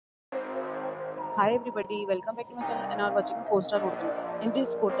Hi everybody, welcome back to my channel and are watching a 4-star hotel. In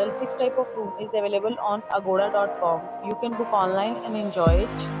this hotel, 6 type of room is available on agoda.com. You can book online and enjoy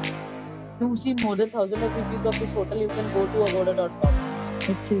it. To see more than 1000 of reviews of this hotel, you can go to agoda.com.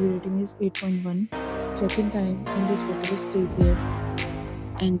 Its review rating is 8.1. Check-in time in this hotel is 3 p.m.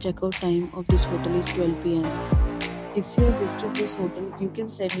 and check-out time of this hotel is 12 p.m. If you have visited this hotel, you can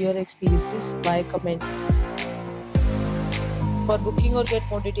send your experiences by comments. For booking or get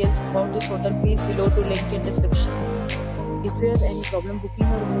more details about this hotel, please below to link in description. If you have any problem booking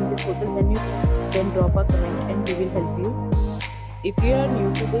or booking this hotel, then you can drop a comment and we will help you. If you are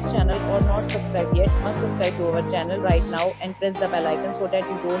new to this channel or not subscribed yet, must subscribe to our channel right now and press the bell icon so that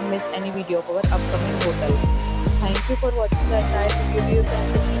you don't miss any video of our upcoming hotel. Thank you for watching the entire video. You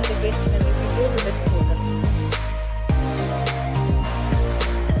can see again in a new video with a new hotel.